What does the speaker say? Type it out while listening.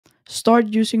Start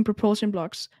using propulsion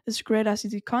blocks. It's a great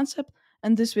ICT concept,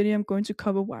 and this video I'm going to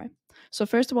cover why. So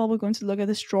first of all, we're going to look at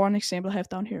this drawing example I have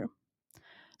down here.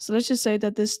 So let's just say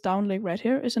that this down leg right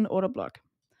here is an order block.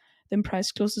 Then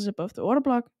price closes above the order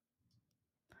block,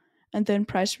 and then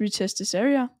price retests this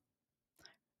area,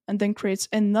 and then creates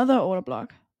another order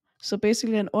block. So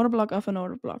basically an order block of an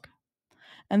order block.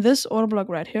 And this order block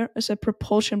right here is a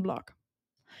propulsion block.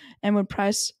 And when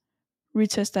price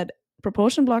retests that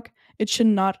propulsion block, it should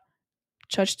not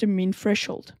touch the mean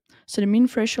threshold. So the mean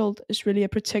threshold is really a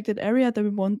protected area that we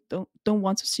don't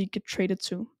want to see get traded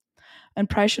to. And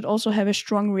price should also have a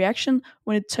strong reaction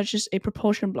when it touches a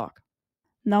propulsion block.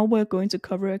 Now we're going to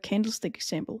cover a candlestick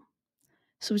example.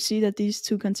 So we see that these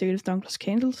two consecutive down close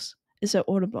candles is an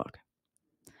order block.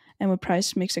 And when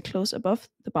price makes a close above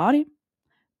the body,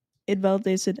 it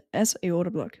validates it as a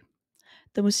order block.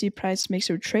 Then we see price makes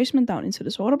a retracement down into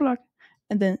this order block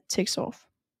and then takes off.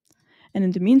 And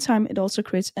in the meantime, it also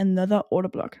creates another order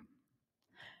block.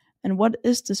 And what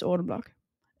is this order block?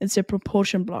 It's a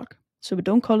propulsion block. So we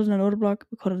don't call it an order block,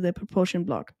 we call it a propulsion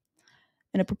block.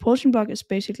 And a propulsion block is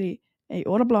basically a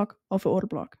order block of an order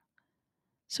block.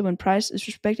 So when price is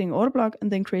respecting order block and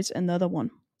then creates another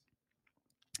one.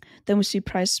 Then we see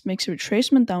price makes a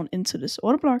retracement down into this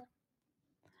order block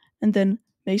and then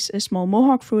makes a small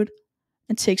mohawk through it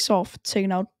and takes off,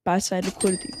 taking out buy-side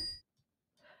liquidity.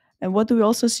 And what do we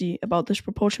also see about this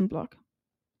propulsion block?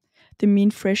 The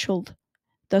mean threshold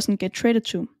doesn't get traded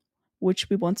to, which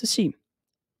we want to see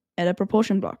at a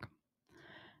propulsion block.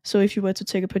 So if you were to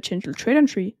take a potential trade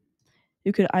entry,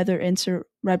 you could either enter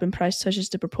right when price touches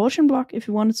the propulsion block if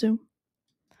you wanted to,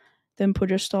 then put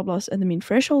your stop loss at the mean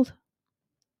threshold,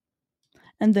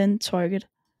 and then target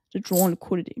the drawn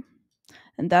liquidity.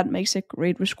 And that makes a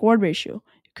great risk-reward ratio.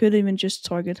 You could even just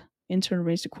target internal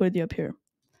range liquidity up here.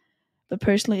 But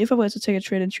personally, if I were to take a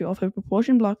trade entry off a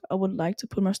propulsion block, I would like to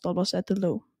put my stop loss at the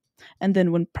low. And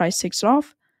then when price takes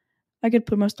off, I could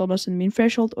put my stop loss in mean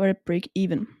threshold or at break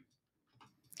even.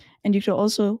 And you could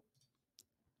also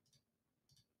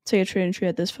take a trade entry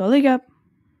at this fairly gap,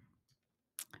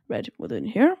 right within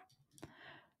here.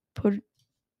 Put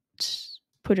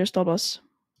your stop loss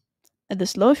at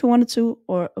this low if you wanted to,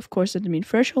 or of course at the mean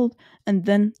threshold, and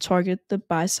then target the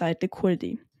buy side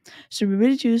liquidity. So we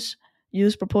really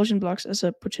use propulsion blocks as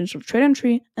a potential trade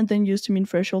entry and then use the mean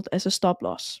threshold as a stop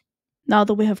loss. Now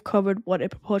that we have covered what a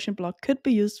propulsion block could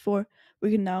be used for,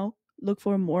 we can now look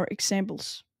for more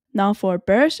examples. Now for a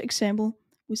bearish example,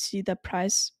 we see that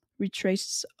price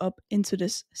retraces up into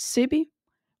this SIBI,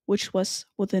 which was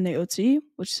within a OTE,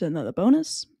 which is another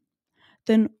bonus.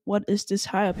 Then what is this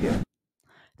high up here?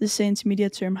 This is an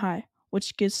intermediate term high,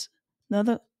 which gives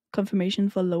another confirmation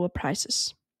for lower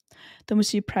prices. Then we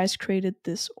see price created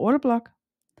this order block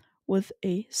with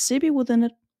a SIBI within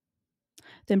it.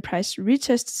 Then price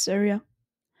retests this area,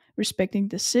 respecting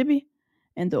the SIBI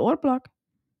and the order block.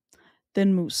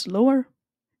 Then moves lower,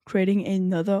 creating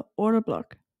another order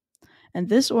block. And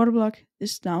this order block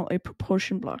is now a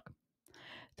propulsion block.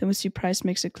 Then we see price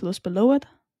makes a close below it,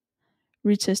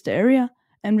 retest the area,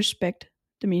 and respect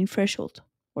the mean threshold,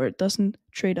 where it doesn't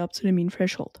trade up to the mean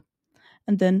threshold.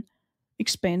 And then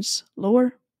expands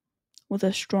lower with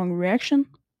a strong reaction,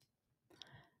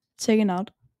 taking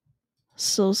out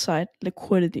sell side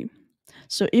liquidity.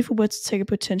 So if we were to take a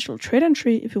potential trade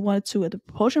entry, if you wanted to at the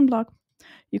propulsion block,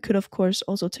 you could of course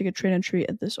also take a trade entry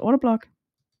at this order block.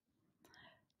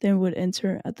 Then we would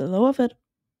enter at the low of it,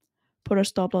 put our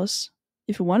stop loss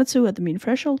if we wanted to at the mean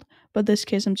threshold, but in this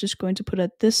case I'm just going to put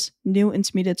at this new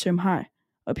intermediate term high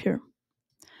up here.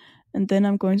 And then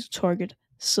I'm going to target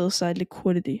sell side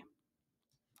liquidity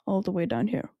all the way down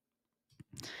here.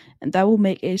 And that will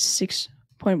make a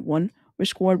 6.1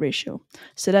 risk-reward ratio.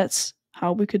 So that's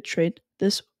how we could trade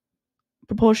this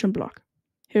propulsion block.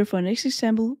 Here for our next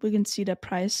example, we can see that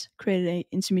price created an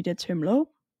intermediate term low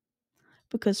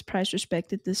because price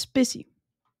respected this busy.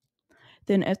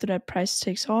 Then after that, price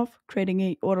takes off, creating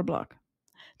a order block.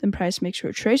 Then price makes a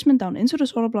retracement down into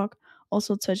this order block,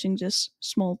 also touching this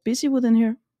small busy within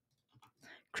here,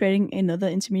 creating another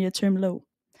intermediate term low.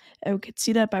 And we can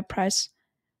see that by price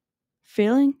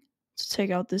failing to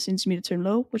take out this intermediate term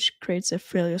low, which creates a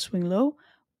failure swing low,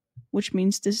 which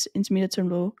means this intermediate term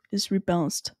low is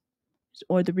rebalanced,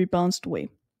 or the rebalanced way.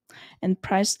 And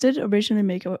price did originally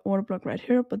make an order block right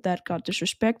here, but that got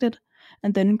disrespected,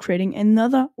 and then creating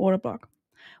another order block,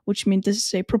 which means this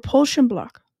is a propulsion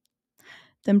block.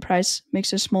 Then price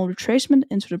makes a small retracement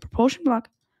into the propulsion block,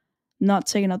 not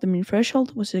taking out the mean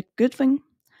threshold was a good thing,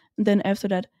 and then after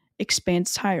that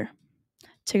expands higher,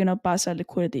 taking out buy side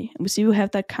liquidity. And we see we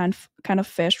have that kind of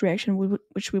fast reaction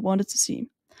which we wanted to see.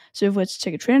 So if we were to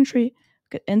take a trade entry,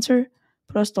 Get enter,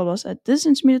 put our stop loss at this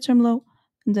intermediate term low,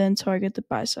 and then target the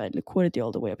buy side liquidity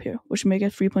all the way up here, which make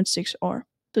it 3.6 R.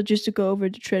 So just to go over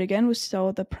the trade again, we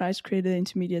saw that price created the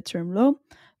intermediate term low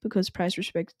because price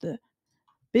respected the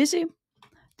busy.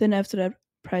 Then after that,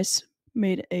 price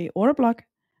made a order block.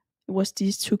 It was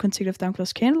these two consecutive down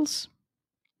close candles.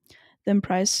 Then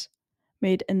price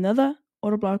made another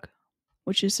order block,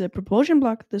 which is a propulsion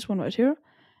block, this one right here,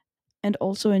 and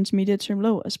also intermediate term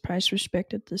low as price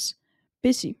respected this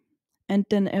busy. And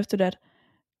then after that,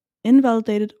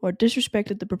 invalidated or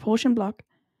disrespected the propulsion block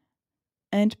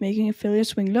and making a failure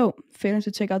swing low, failing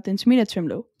to take out the intermediate term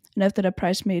low. And after that,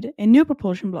 price made a new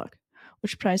propulsion block,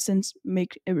 which price then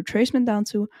make a retracement down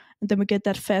to, and then we get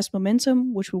that fast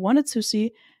momentum, which we wanted to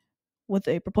see with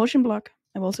a propulsion block.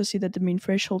 And we also see that the mean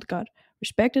threshold got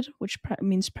respected, which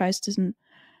means price doesn't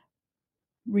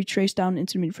retrace down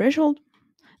into the mean threshold.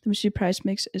 Then we see price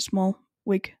makes a small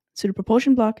wick to the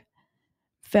propulsion block,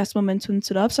 fast momentum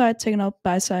to the upside, taking out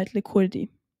buy side liquidity.